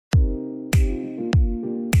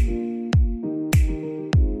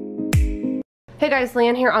Hey guys,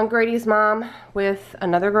 Leanne here on Grady's Mom with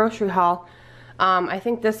another grocery haul. I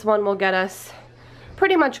think this one will get us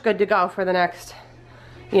pretty much good to go for the next,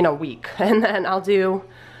 week. And then I'll do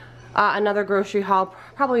another grocery haul,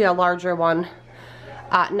 probably a larger one,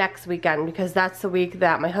 next weekend, because that's the week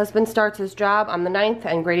that my husband starts his job on the 9th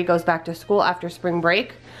and Grady goes back to school after spring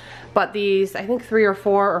break. But these, I think 3 or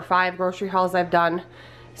 4 or 5 grocery hauls I've done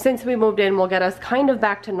since we moved in will get us kind of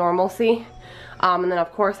back to normalcy. And then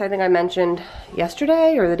of course I think I mentioned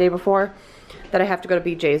yesterday or the day before that I have to go to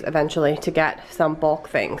BJ's eventually to get some bulk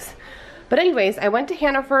things. But anyways, I went to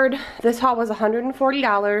Hannaford. This haul was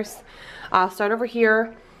 $140. I'll start over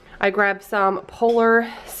here. I grabbed some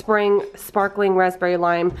Polar Spring Sparkling Raspberry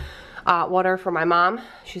Lime water for my mom.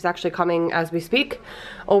 She's actually coming as we speak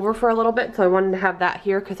over for a little bit, so I wanted to have that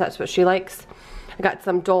here because that's what she likes. I got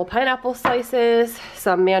some Dole pineapple slices,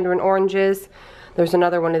 some mandarin oranges. There's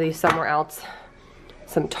another one of these somewhere else.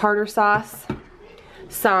 Some tartar sauce,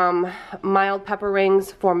 some mild pepper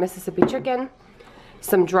rings for Mississippi chicken,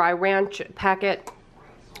 some dry ranch packet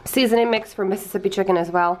seasoning mix for Mississippi chicken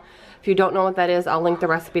as well. If you don't know what that is, I'll link the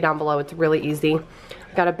recipe down below. It's really easy.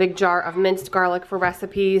 Got a big jar of minced garlic for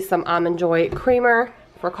recipes, some Almond Joy creamer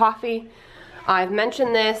for coffee. I've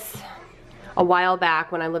mentioned this a while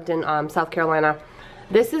back when I lived in South Carolina.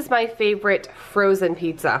 This is my favorite frozen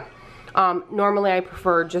pizza. Normally I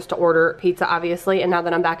prefer just to order pizza, obviously, and now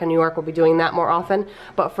that I'm back in New York, we'll be doing that more often.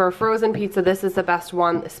 But for frozen pizza, this is the best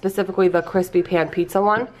one, specifically the crispy pan pizza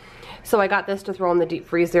one. So I got this to throw in the deep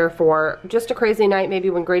freezer for just a crazy night, maybe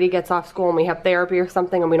when Grady gets off school and we have therapy or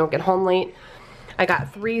something and we don't get home late. I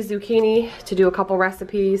got 3 zucchini to do a couple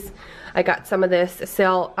recipes. I got some of this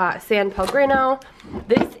San Pellegrino.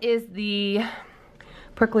 This is the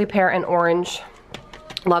prickly pear and orange.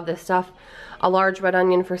 Love this stuff. A large red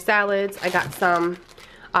onion for salads. I got some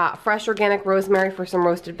fresh organic rosemary for some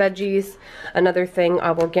roasted veggies. Another thing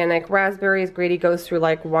of organic raspberries. Grady goes through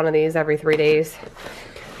like one of these every 3 days.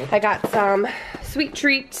 I got some Sweet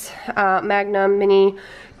Treats Magnum Mini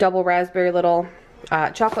Double Raspberry Little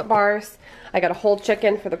chocolate bars. I got a whole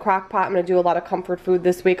chicken for the crock pot. I'm going to do a lot of comfort food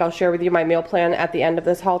this week. I'll share with you my meal plan at the end of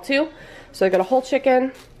this haul too. So I got a whole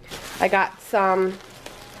chicken. I got some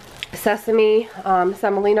sesame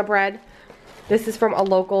semolina bread. This is from a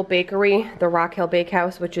local bakery, the Rock Hill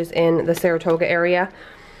Bakehouse, which is in the Saratoga area.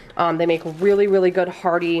 They make really, really good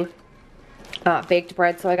hearty baked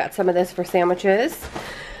bread, so I got some of this for sandwiches.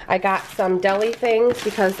 I got some deli things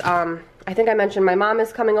because I think I mentioned my mom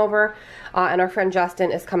is coming over and our friend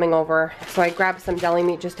Justin is coming over. So I grabbed some deli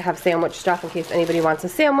meat just to have sandwich stuff in case anybody wants a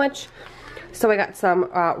sandwich. So I got some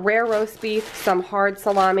rare roast beef, some hard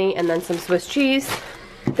salami, and then some Swiss cheese.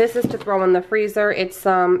 This is to throw in the freezer. It's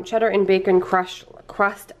some cheddar and bacon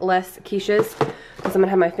crustless quiches because I'm going to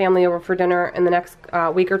have my family over for dinner in the next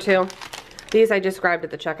week or two. These I just grabbed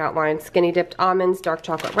at the checkout line. Skinny dipped almonds, dark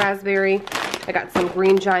chocolate raspberry. I got some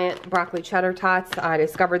Green Giant broccoli cheddar tots. I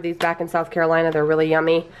discovered these back in South Carolina. They're really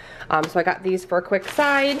yummy. So I got these for a quick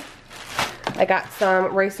side. I got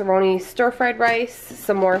some rice-a-roni stir-fried rice,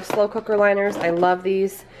 some more slow cooker liners. I love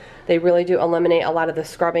these. They really do eliminate a lot of the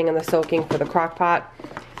scrubbing and the soaking for the crock pot.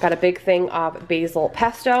 Got a big thing of basil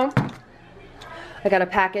pesto. I got a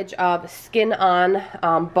package of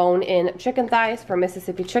skin-on, bone-in chicken thighs for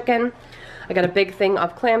Mississippi chicken. I got a big thing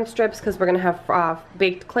of clam strips because we're going to have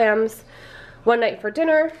baked clams one night for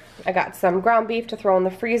dinner. I got some ground beef to throw in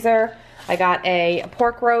the freezer. I got a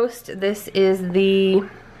pork roast. This is the,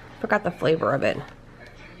 I forgot the flavor of it.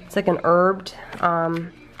 It's like an herbed,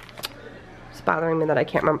 it's bothering me that I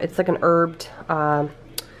can't remember. It's like an herbed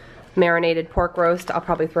marinated pork roast. I'll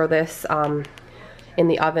probably throw this in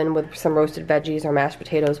the oven with some roasted veggies or mashed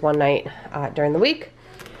potatoes one night during the week.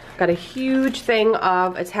 Got a huge thing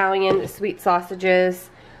of Italian sweet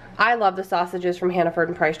sausages. I love the sausages from Hannaford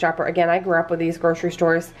and Price Chopper. Again, I grew up with these grocery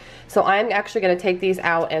stores, so I'm actually going to take these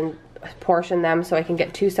out and portion them so I can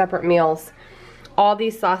get 2 separate meals. All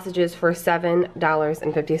these sausages for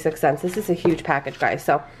 $7.56. This is a huge package, guys,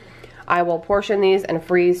 so I will portion these and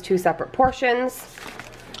freeze 2 separate portions.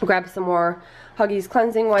 Grab some more Huggies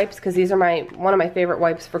cleansing wipes because these are one of my favorite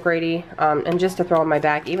wipes for Grady, and just to throw in my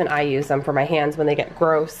bag. Even I use them for my hands when they get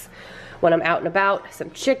gross when I'm out and about. Some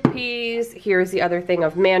chickpeas. Here's the other thing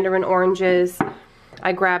of mandarin oranges.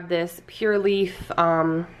 I grabbed this Pure Leaf.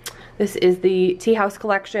 This is the Tea House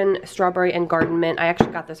Collection Strawberry and Garden Mint. I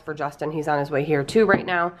actually got this for Justin. He's on his way here too right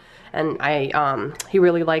now, and he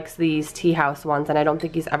really likes these Tea House ones, and I don't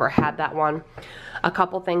think he's ever had that one. A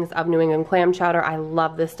couple things of New England clam chowder. I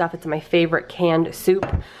love this stuff. It's my favorite canned soup.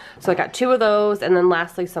 So I got 2 of those, and then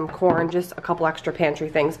lastly some corn, just a couple extra pantry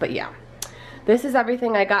things, but yeah. this is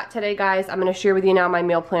everything I got today, guys. I'm going to share with you now my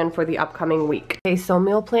meal plan for the upcoming week. Okay, so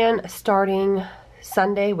meal plan starting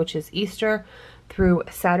Sunday, which is Easter, through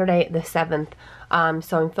Saturday the 7th.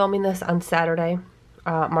 So I'm filming this on Saturday,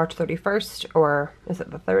 March 31st, or is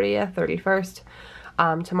it the 30th,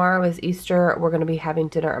 31st? Tomorrow is Easter. We're going to be having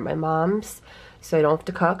dinner at my mom's, so I don't have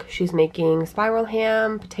to cook. She's making spiral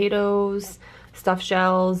ham, potatoes, stuffed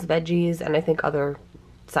shells, veggies, and I think other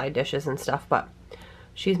side dishes and stuff, but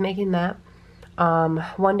she's making that.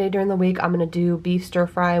 One day during the week, I'm going to do beef stir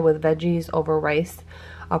fry with veggies over rice.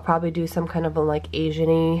 I'll probably do some kind of a like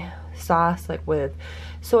Asian-y sauce, like with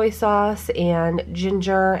soy sauce and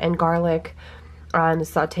ginger and garlic, and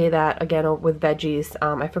saute that again with veggies.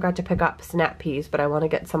 I forgot to pick up snap peas, but I want to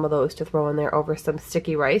get some of those to throw in there over some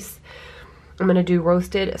sticky rice. I'm going to do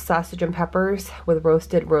roasted sausage and peppers with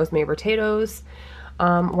roasted rosemary potatoes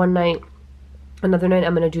one night. Another night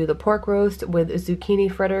I'm going to do the pork roast with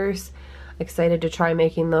zucchini fritters. Excited to try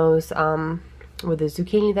making those with the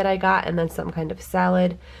zucchini that I got, and then some kind of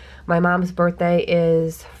salad. My mom's birthday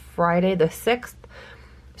is Friday the 6th,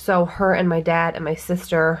 so her and my dad and my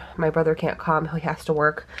sister, my brother can't come, he has to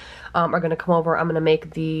work, are going to come over. I'm going to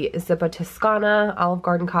make the Zuppa Toscana Olive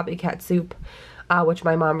Garden copycat soup, which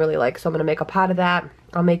my mom really likes, so I'm going to make a pot of that.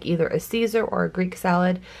 I'll make either a Caesar or a Greek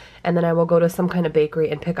salad, and then I will go to some kind of bakery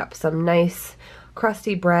and pick up some nice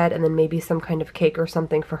crusty bread, and then maybe some kind of cake or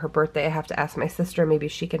something for her birthday. I have to ask my sister, maybe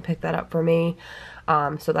she can pick that up for me.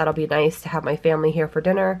 So that'll be nice to have my family here for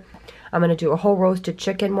dinner. I'm going to do a whole roasted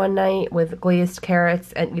chicken one night with glazed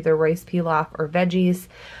carrots and either rice pilaf or veggies.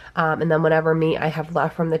 And then whatever meat I have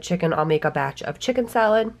left from the chicken, I'll make a batch of chicken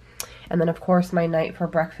salad. And then of course my night for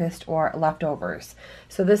breakfast or leftovers.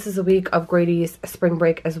 So this is a week of Grady's spring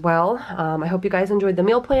break as well. I hope you guys enjoyed the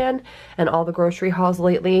meal plan and all the grocery hauls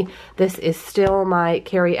lately. This is still my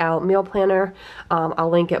carry out meal planner. I'll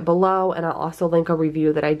link it below, and I'll also link a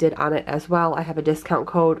review that I did on it as well. I have a discount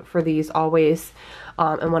code for these always.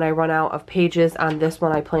 And when I run out of pages on this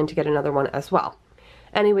one, I plan to get another one as well.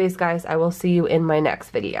 Anyways, guys, I will see you in my next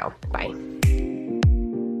video. Bye.